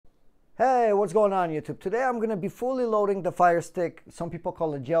Hey, what's going on YouTube? Today I'm going to be fully loading the Fire Stick. Some people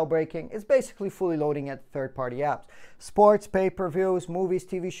call it jailbreaking. It's basically fully loading at third-party apps. Sports, pay-per-views, movies,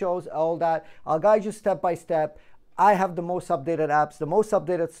 TV shows, all that. I'll guide you step by step. I have the most updated apps, the most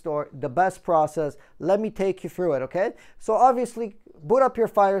updated store, the best process. Let me take you through it, okay? So obviously, boot up your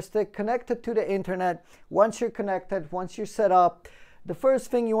Fire Stick, connect it to the internet. Once you're connected, once you're set up, the first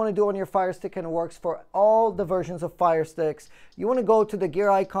thing you want to do on your Fire Stick, and it works for all the versions of Fire Sticks, you want to go to the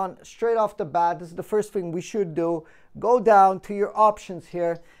gear icon straight off the bat. This is the first thing we should do. Go down to your options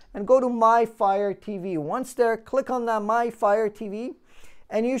here and go to My Fire TV. Once there, click on that My Fire TV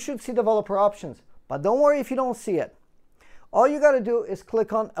and you should see developer options. But don't worry if you don't see it. All you got to do is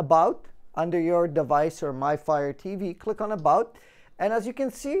click on About under your device or My Fire TV. Click on About, and as you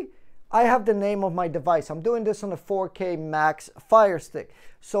can see, I have the name of my device. I'm doing this on a 4K Max Fire Stick.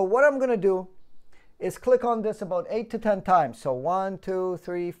 So what I'm going to do is click on this about 8 to 10 times. So 1, 2,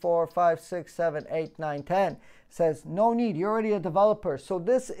 3, 4, 5, 6, 7, 8, 9, 10. Says no need, you're already a developer. So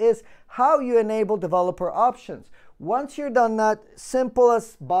this is how you enable developer options. Once you're done that, simple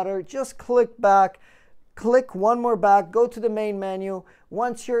as butter, just click back. Click one more back, go to the main menu.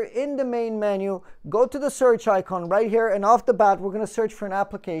 Once you're in the main menu, go to the search icon right here, and off the bat, we're going to search for an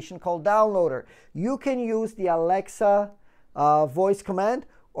application called Downloader. You can use the Alexa voice command,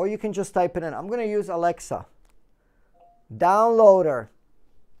 or you can just type it in. I'm going to use Alexa. Downloader.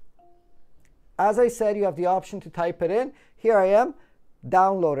 As I said, you have the option to type it in. Here I am,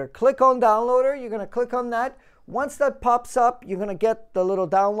 Downloader. Click on Downloader. You're going to click on that. Once that pops up, you're going to get the little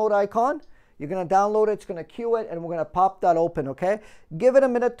download icon. You're going to download it, it's going to queue it, and we're going to pop that open, okay? Give it a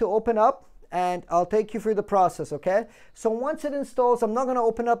minute to open up, and I'll take you through the process, okay? So once it installs, I'm not going to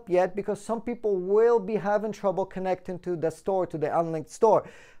open up yet because some people will be having trouble connecting to the store, to the unlinked store.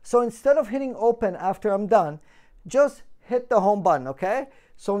 So instead of hitting open after I'm done, just hit the home button, okay?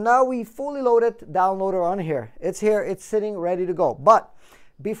 So now we fully loaded Downloader on here. It's here, it's sitting ready to go. But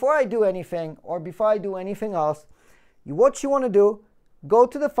before I do anything, or before I do anything else, what you want to do, go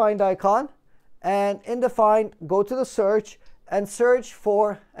to the Find icon, and in the Find, go to the search and search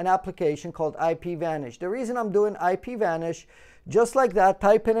for an application called IPVanish. The reason I'm doing IPVanish, just like that,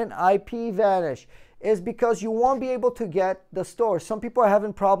 type in IPVanish, is because you won't be able to get the store. Some people are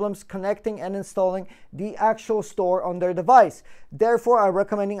having problems connecting and installing the actual store on their device. Therefore, I'm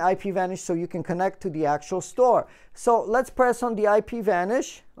recommending IPVanish so you can connect to the actual store. So let's press on the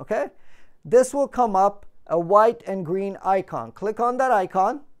IPVanish, okay? This will come up a white and green icon. Click on that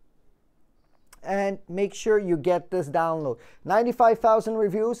icon and make sure you get this download. 95,000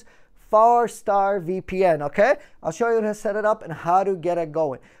 reviews, 4-star VPN, okay? I'll show you how to set it up and how to get it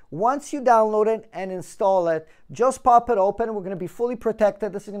going. Once you download it and install it, just pop it open. We're going to be fully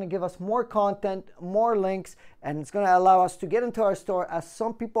protected. This is going to give us more content, more links, and it's going to allow us to get into our store, as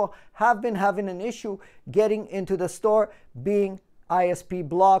some people have been having an issue getting into the store, being ISP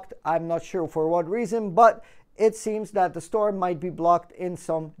blocked. I'm not sure for what reason, but it seems that the store might be blocked in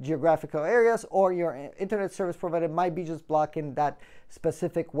some geographical areas, or your internet service provider might be just blocking that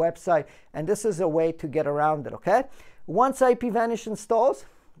specific website. And this is a way to get around it, okay? Once IPVanish installs,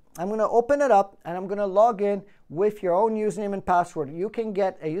 I'm going to open it up and I'm going to log in with your own username and password. You can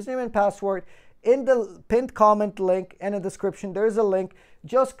get a username and password in the pinned comment link in the description. There's a link.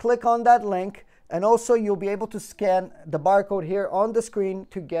 Just click on that link. And also, you'll be able to scan the barcode here on the screen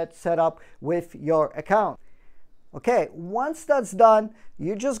to get set up with your account. Okay, once that's done,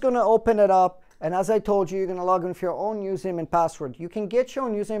 you're just going to open it up. And as I told you, you're going to log in with your own username and password. You can get your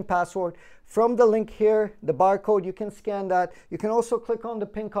own username and password from the link here, the barcode. You can scan that. You can also click on the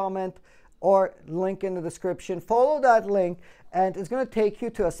pinned comment or link in the description. Follow that link, and it's going to take you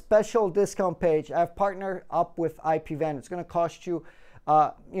to a special discount page. I've partnered up with IPVanish. It's going to cost you,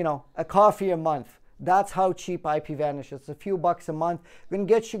 a coffee a month. That's how cheap IPVanish is. It's a few bucks a month. Going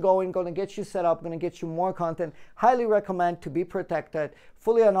to get you going, going to get you set up, going to get you more content. Highly recommend to be protected,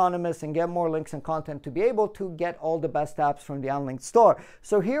 fully anonymous, and get more links and content to be able to get all the best apps from the unlinked store.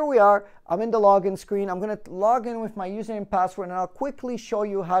 So here we are. I'm in the login screen. I'm going to log in with my username and password, and I'll quickly show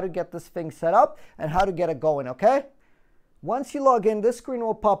you how to get this thing set up and how to get it going, okay? Once you log in, this screen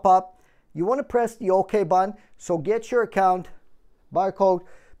will pop up. You want to press the OK button. So get your account, barcode,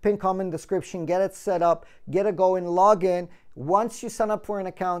 pin comment description, get it set up, get it going, log in. Once you sign up for an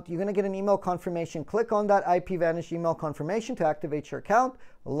account, you're going to get an email confirmation. Click on that IPVanish email confirmation to activate your account.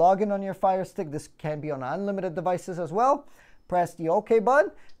 Log in on your Fire Stick. This can be on unlimited devices as well. Press the OK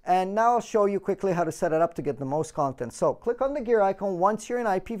button, and now I'll show you quickly how to set it up to get the most content. So click on the gear icon once you're in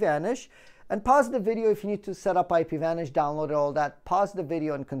IPVanish, and pause the video if you need to set up IPVanish, download it, all that. Pause the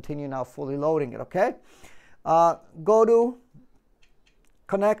video and continue now fully loading it, okay? Go to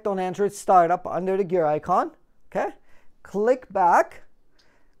connect on Android startup under the gear icon. Okay, click back,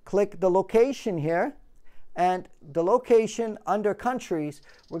 click the location here, and the location under countries,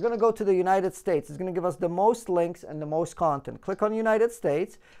 we're going to go to the United States. It's going to give us the most links and the most content. Click on United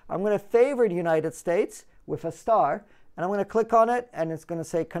States. I'm going to favorite United States with a star, and I'm going to click on it, and it's going to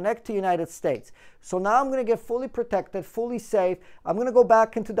say connect to United States. So now I'm going to get fully protected, fully safe. I'm going to go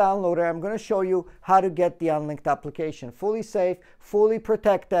back into Downloader. I'm going to show you how to get the unlinked application. Fully safe, fully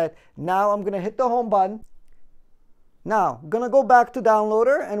protected. Now I'm going to hit the home button. Now I'm going to go back to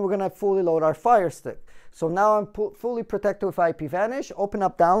Downloader, and we're going to fully load our Fire Stick. So now I'm fully protected with IPVanish. Open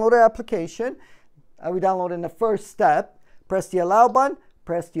up Downloader application. We download in the first step. Press the Allow button,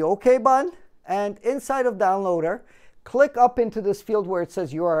 press the OK button, and inside of Downloader, click up into this field where it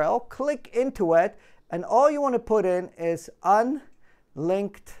says URL. Click into it, and all you want to put in is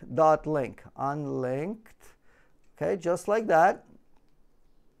unlinked.link. Unlinked. Okay, just like that.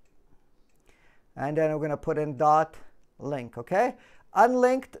 And then we're going to put in .link. Okay.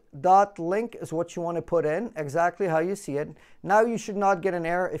 Unlinked.link is what you want to put in, exactly how you see it. Now you should not get an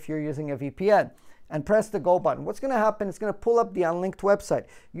error if you're using a VPN. And press the go button. What's going to happen, it's going to pull up the unlinked website.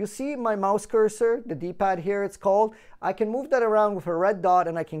 You see my mouse cursor, the D-pad here it's called. I can move that around with a red dot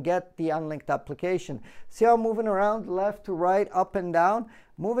and I can get the unlinked application. See how I'm moving around left to right, up and down,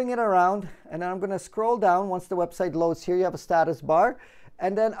 moving it around, and then I'm going to scroll down. Once the website loads here, you have a status bar,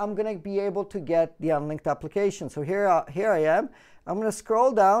 and then I'm going to be able to get the unlinked application. So here I am. I'm going to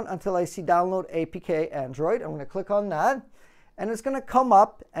scroll down until I see download APK Android. I'm going to click on that, and it's going to come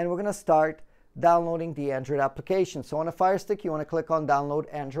up, and we're going to start downloading the Android application. So on a Fire Stick, you want to click on download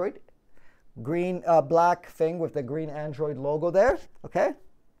Android, green black thing with the green Android logo there. Okay.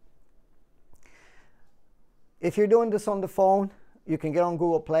 If you're doing this on the phone, you can get on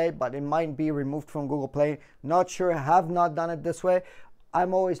Google Play, but it might be removed from Google Play. Not sure, have not done it this way.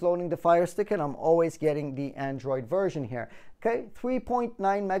 I'm always loading the Fire Stick, and I'm always getting the Android version here. Okay, 3.9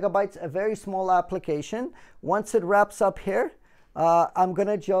 megabytes, a very small application. Once it wraps up here, I'm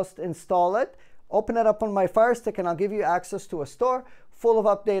gonna just install it, open it up on my Fire Stick, and I'll give you access to a store full of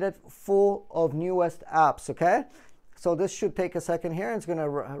updated, full of newest apps, okay? So this should take a second here. It's gonna,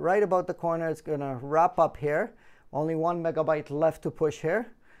 right about the corner, it's gonna wrap up here. Only 1 megabyte left to push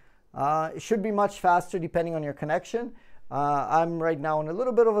here. It should be much faster depending on your connection. I'm right now on a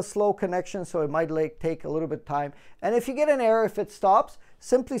little bit of a slow connection, so it might take a little bit of time. And if you get an error, if it stops,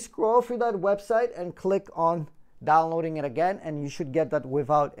 simply scroll through that website and click on downloading it again, and you should get that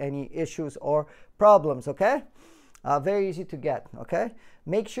without any issues or problems, okay? Very easy to get, okay?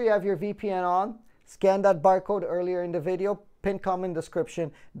 Make sure you have your VPN on. Scan that barcode earlier in the video. Pin comment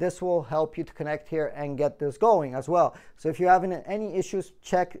description. This will help you to connect here and get this going as well. So if you're having any issues,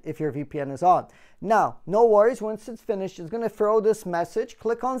 check if your VPN is on. Now, no worries, once it's finished, it's going to throw this message.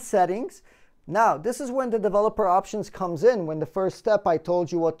 Click on settings. Now, this is when the developer options comes in. When the first step I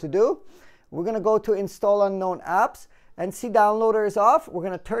told you what to do. We're going to go to install unknown apps, and see downloader is off. We're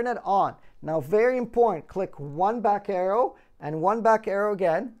going to turn it on. Now, very important, click one back arrow and one back arrow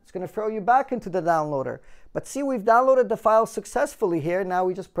again. It's going to throw you back into the downloader. But see, we've downloaded the file successfully here. Now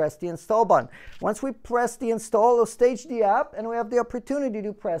we just press the install button. Once we press the install, it'll stage the app, and we have the opportunity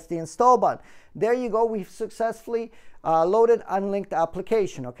to press the install button. There you go. We've successfully loaded unlinked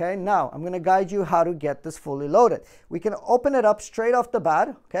application. Okay. Now I'm going to guide you how to get this fully loaded. We can open it up straight off the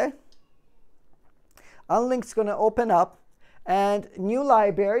bat. Okay. Unlinked's going to open up, and new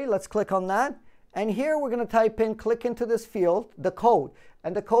library. Let's click on that. And here we're going to type in, click into this field, the code.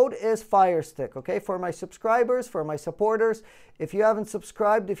 And the code is Fire Stick, okay? For my subscribers, for my supporters, if you haven't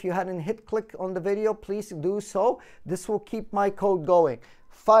subscribed, if you hadn't hit click on the video, please do so. This will keep my code going.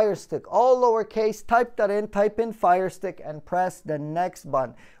 Fire Stick, all lowercase, type that in, type in Fire Stick, and press the next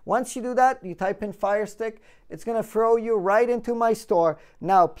button. Once you do that, you type in Fire Stick, it's going to throw you right into my store.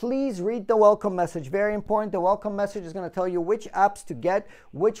 Now, please read the welcome message. Very important. The welcome message is going to tell you which apps to get,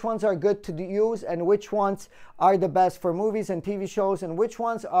 which ones are good to use, and which ones are the best for movies and TV shows, and which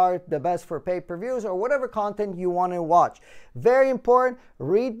ones are the best for pay-per-views or whatever content you want to watch. Very important.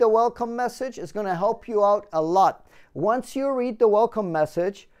 Read the welcome message. It's going to help you out a lot. Once you read the welcome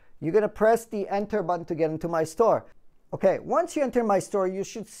message, you're going to press the enter button to get into my store. Okay, once you enter my store, you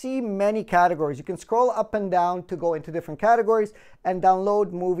should see many categories. You can scroll up and down to go into different categories and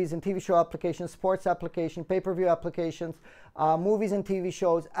download movies and TV show applications, sports application, pay-per-view applications, movies and TV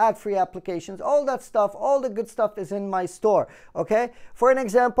shows, ad-free applications, all that stuff, all the good stuff is in my store, okay? For an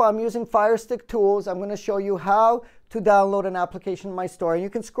example, I'm using Firestick tools. I'm going to show you how to download an application in my store. And you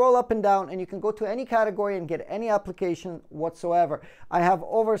can scroll up and down and you can go to any category and get any application whatsoever. I have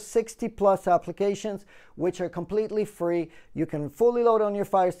over 60 plus applications which are completely free. You can fully load on your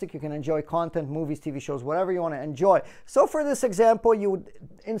Firestick. You can enjoy content, movies, TV shows, whatever you want to enjoy. So for this example, you would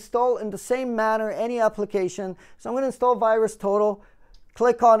install in the same manner any application. So I'm going to install VirusTotal.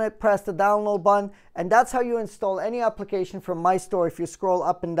 Click on it, press the download button, and that's how you install any application from my store. If you scroll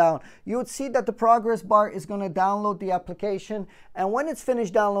up and down, you would see that the progress bar is going to download the application, and when it's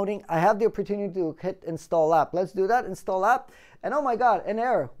finished downloading, I have the opportunity to hit install app. Let's do that, install app, and oh my God, an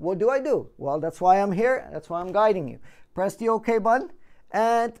error. What do I do? Well, that's why I'm here. That's why I'm guiding you. Press the OK button,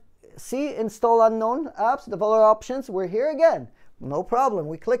 and see, install unknown apps, developer options. We're here again. No problem.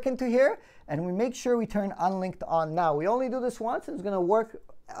 We click into here and we make sure we turn unlinked on now. We only do this once and it's going to work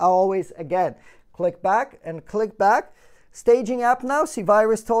always again. Click back and click back. Staging app now. See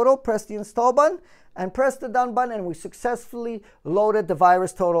VirusTotal. Press the install button and press the done button, and we successfully loaded the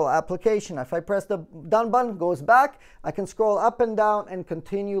VirusTotal application. If I press the done button, it goes back. I can scroll up and down and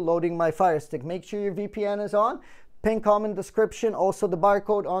continue loading my Firestick. Make sure your VPN is on. Pin comment description, also the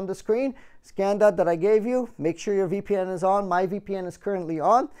barcode on the screen. Scan that I gave you. Make sure your VPN is on. My VPN is currently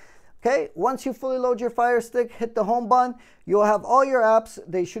on. Okay, once you fully load your Firestick, hit the home button. You'll have all your apps.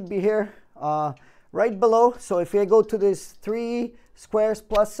 They should be here right below. So if you go to this 3 squares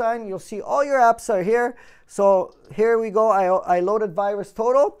plus sign, you'll see all your apps are here. So here we go. I loaded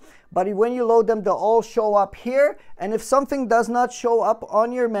VirusTotal, but when you load them, they'll all show up here. And if something does not show up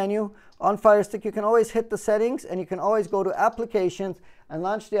on your menu on Firestick, you can always hit the settings and you can always go to applications and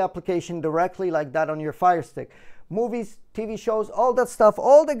launch the application directly like that on your Firestick. Movies, TV shows, all that stuff,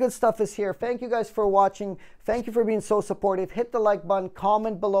 all the good stuff is here. Thank you guys for watching. Thank you for being so supportive. Hit the like button,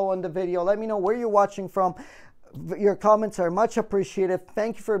 comment below on the video. Let me know where you're watching from. Your comments are much appreciated.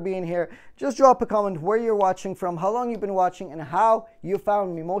 Thank you for being here. Just drop a comment where you're watching from, how long you've been watching, and how you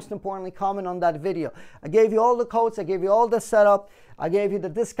found me. Most importantly, comment on that video. I gave you all the codes. I gave you all the setup. I gave you the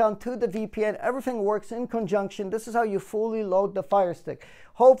discount to the VPN. Everything works in conjunction. This is how you fully load the Firestick.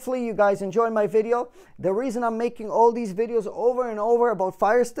 Hopefully you guys enjoyed my video. The reason I'm making all these videos over and over about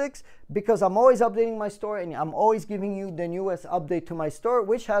Firesticks, because I'm always updating my store and I'm always giving you the newest update to my store,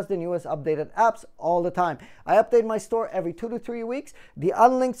 which has the newest updated apps all the time. I update my store every 2 to 3 weeks. The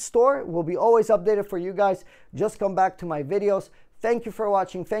unlinked store will be always updated for you guys. Just come back to my videos. Thank you for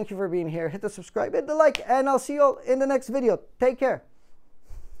watching. Thank you for being here. Hit the subscribe, hit the like, and I'll see you all in the next video. Take care.